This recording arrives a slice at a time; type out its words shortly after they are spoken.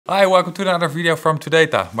Hi, welcome to another video from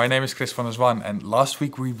Tudata. My name is Chris van der Zwan, and last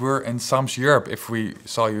week we were in SAMS Europe. If we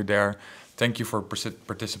saw you there, thank you for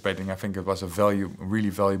participating. I think it was a really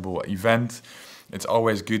valuable event. It's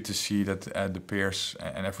always good to see that the peers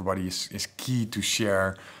and everybody is key to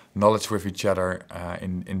share knowledge with each other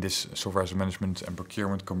in this software as a management and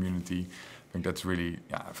procurement community. I think that's really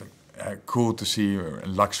cool to see, a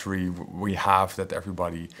luxury we have that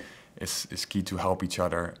everybody is key to help each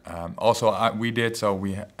other. We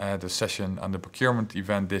had a session on the procurement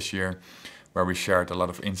event this year where we shared a lot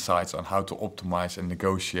of insights on how to optimize and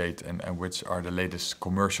negotiate and which are the latest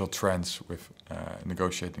commercial trends with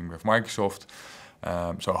negotiating with Microsoft.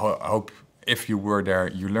 I hope if you were there,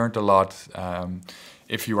 you learned a lot.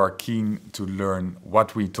 If you are keen to learn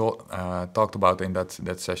what we talked about in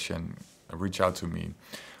that session, reach out to me.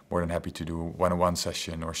 More than happy to do one-on-one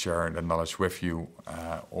session or share the knowledge with you,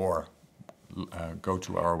 or go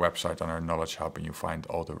to our website on our Knowledge Hub and you find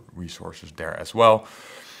all the resources there as well.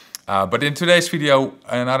 But in today's video,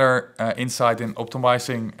 another insight in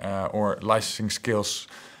optimizing or licensing skills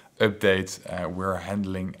update. We're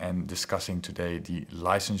handling and discussing today the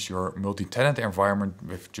license your multi-tenant environment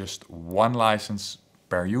with just one license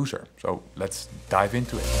per user. So let's dive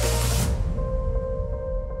into it.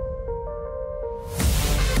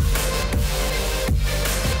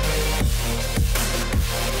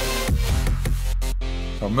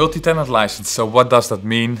 So multi-tenant license, so what does that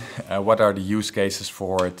mean? What are the use cases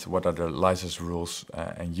for it? What are the license rules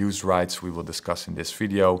and use rights we will discuss in this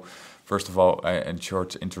video? First of all, a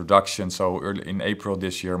short introduction. So early in April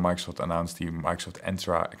this year, Microsoft announced the Microsoft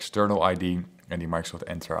Entra External ID and the Microsoft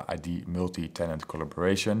Entra ID Multi-Tenant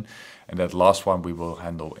Collaboration. And that last one we will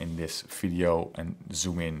handle in this video and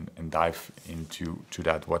zoom in and dive into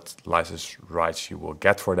that, what license rights you will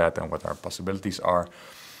get for that and what our possibilities are.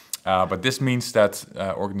 But this means that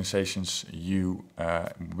organizations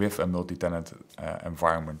with a multi-tenant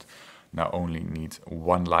environment now only need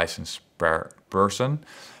one license per person.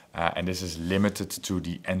 And this is limited to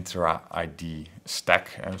the Entra ID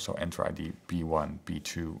stack, so Entra ID P1,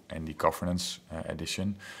 P2, and the governance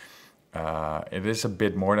edition. It is a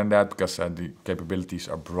bit more than that because the capabilities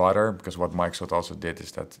are broader, because what Microsoft also did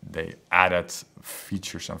is that they added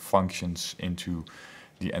features and functions into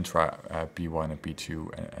the Entra P1 and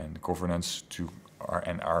P2 and governance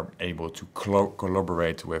are able to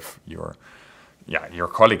collaborate with your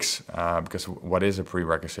colleagues, because what is a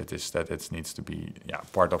prerequisite is that it needs to be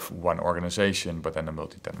part of one organization, but then a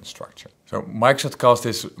multi-tenant structure. So Microsoft calls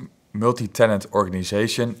this multi-tenant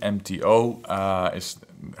organization. MTO is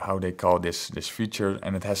how they call this feature,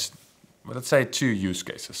 and it has, let's say, two use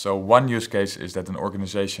cases. So one use case is that an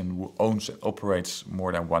organization who owns and operates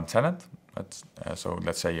more than one tenant. So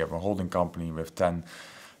let's say you have a holding company with 10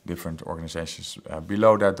 different organizations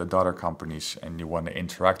below that, the daughter companies, and you want to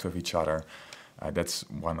interact with each other. That's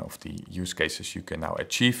one of the use cases you can now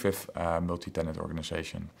achieve with a multi-tenant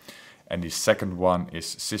organization. And the second one is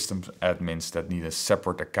systems admins that need a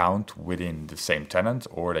separate account within the same tenant,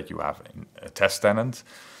 or that you have a test tenant.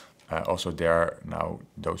 Also there now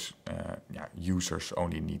those users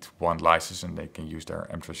only need one license and they can use their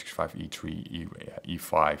M365 E3,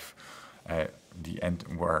 E5,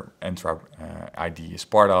 where Entra ID is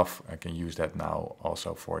part of. I can use that now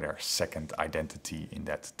also for their second identity in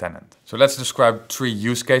that tenant. So let's describe three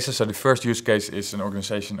use cases. So the first use case is an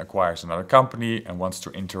organization acquires another company and wants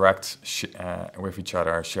to interact with each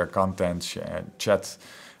other, share content, chat,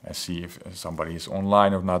 see if somebody is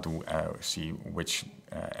online or not, see which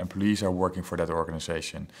employees are working for that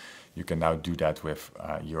organization. You can now do that with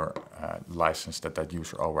your license that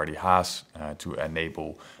user already has to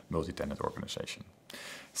enable multi-tenant organization.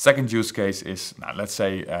 Second use case is, now let's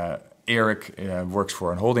say Eric works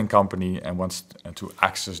for a holding company and wants to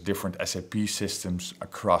access different SAP systems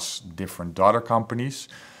across different daughter companies.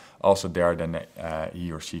 Also there, then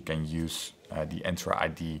he or she can use the Entra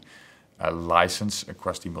ID license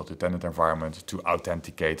across the multi-tenant environment to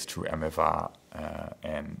authenticate through MFA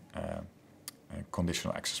and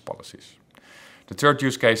conditional access policies. The third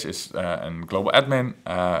use case is a global admin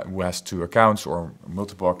who has two accounts or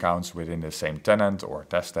multiple accounts within the same tenant or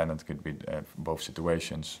test tenant, could be both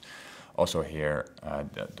situations. Also here,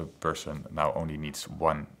 the person now only needs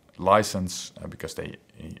one license because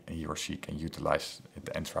he or she can utilize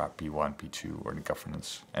the Entra P1, P2 or the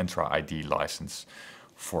governance Entra ID license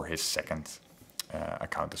for his second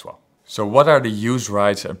account as well. So what are the use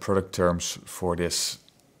rights and product terms for this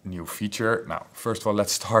new feature? Now, first of all,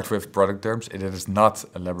 let's start with product terms. It is not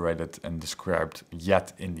elaborated and described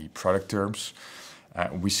yet in the product terms.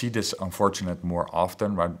 We see this, unfortunately, more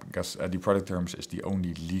often, right? Because the product terms is the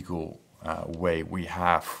only legal way we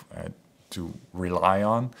have to rely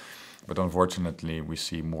on. But unfortunately, we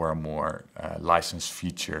see more and more license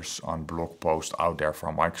features on blog posts out there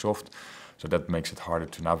from Microsoft. So that makes it harder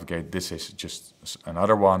to navigate. This is just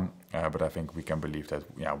another one, but I think we can believe that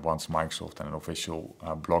once Microsoft and an official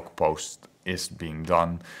blog post is being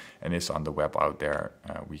done and is on the web out there,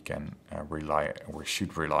 we can rely, or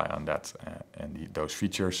should rely on that and those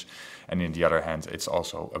features. And in the other hand, it's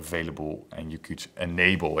also available and you could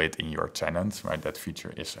enable it in your tenant, right? That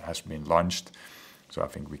feature has been launched. So I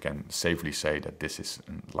think we can safely say that this is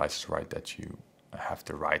a license right that you have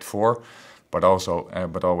the right for. But also,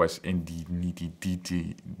 but always in the nitty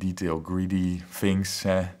detail greedy things,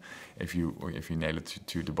 if you nail it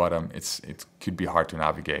to the bottom, it could be hard to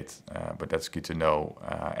navigate. But that's good to know.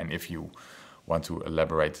 And if you want to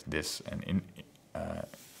elaborate this and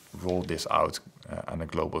roll this out on a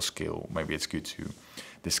global scale, maybe it's good to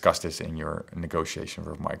discuss this in your negotiation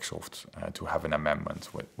with Microsoft to have an amendment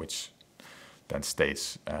which then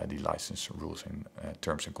states the license rules and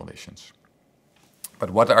terms and conditions. But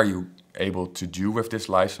what are you able to do with this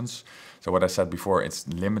license? So what I said before, it's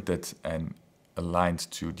limited and aligned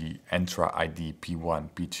to the Entra ID P1,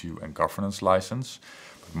 P2 and governance license.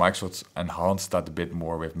 But Microsoft enhanced that a bit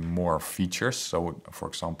more with more features. So for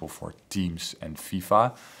example, for Teams and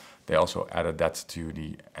Viva, they also added that to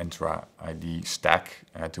the Entra ID stack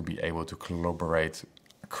to be able to collaborate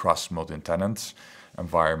across multi-tenant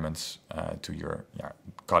environments to your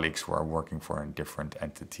colleagues who are working for a different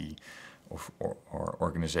entity or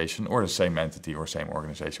organization, or the same entity or same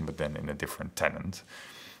organization, but then in a different tenant.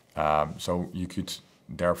 So you could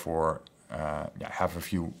therefore have a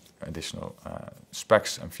few additional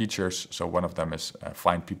specs and features. So one of them is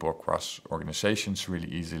find people across organizations really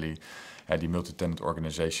easily. The multi-tenant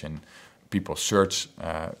organization people search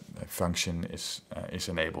function is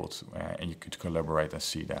enabled, and you could collaborate and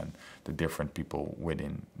see then the different people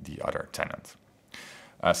within the other tenant.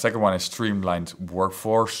 Second one is streamlined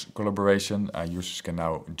workforce collaboration. Users can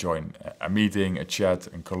now join a meeting, a chat,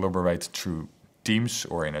 and collaborate through Teams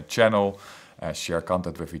or in a channel, share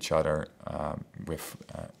content with each other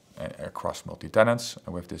across multi-tenants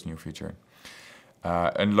with this new feature.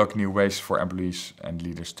 Unlock new ways for employees and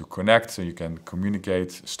leaders to connect, so you can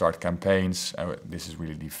communicate, start campaigns. This is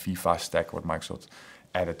really the Viva stack, what Microsoft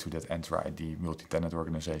added to that Entra ID multi-tenant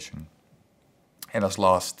organization. And as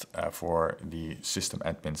last, for the system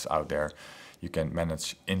admins out there, you can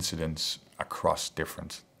manage incidents across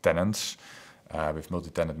different tenants. With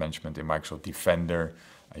multi-tenant management in Microsoft Defender,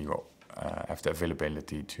 you have the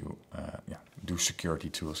availability to do security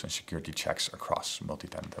tools and security checks across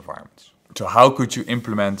multi-tenant environments. So how could you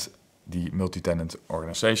implement the multi-tenant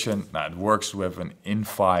organization? Now, it works with an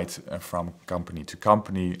invite from company to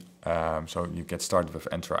company. So you get started with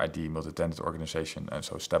Entra ID multi-tenant organization. And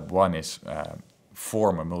so step one is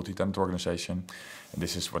form a multi-tenant organization. And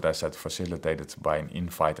this is what I said, facilitated by an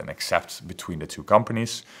invite and accept between the two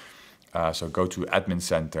companies. So go to Admin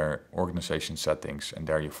Center, Organization Settings, and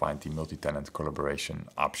there you find the Multi-Tenant Collaboration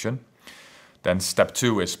option. Then step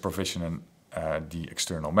two is provision the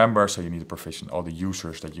external member. So you need to provision all the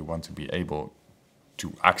users that you want to be able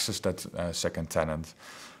to access that second tenant.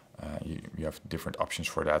 You have different options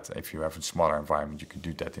for that. If you have a smaller environment, you can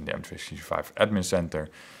do that in the M365 Admin Center.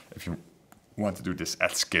 If you want to do this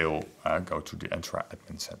at scale, go to the Entra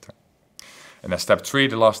Admin Center. And then step three,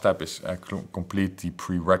 the last step, is complete the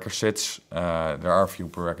prerequisites. There are a few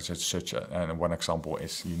prerequisites, and one example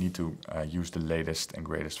is you need to use the latest and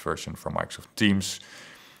greatest version from Microsoft Teams,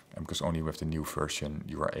 because only with the new version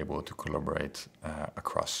you are able to collaborate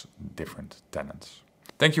across different tenants.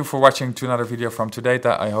 Thank you for watching to another video from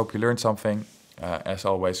Tudata. I hope you learned something. As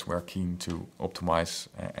always, we're keen to optimize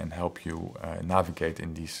and help you navigate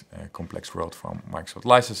in this complex world from Microsoft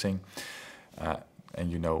licensing. And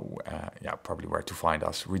you know probably where to find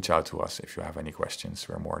us. Reach out to us if you have any questions.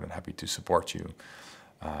 We're more than happy to support you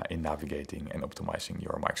in navigating and optimizing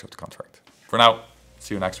your Microsoft contract. For now,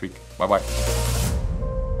 see you next week. Bye-bye.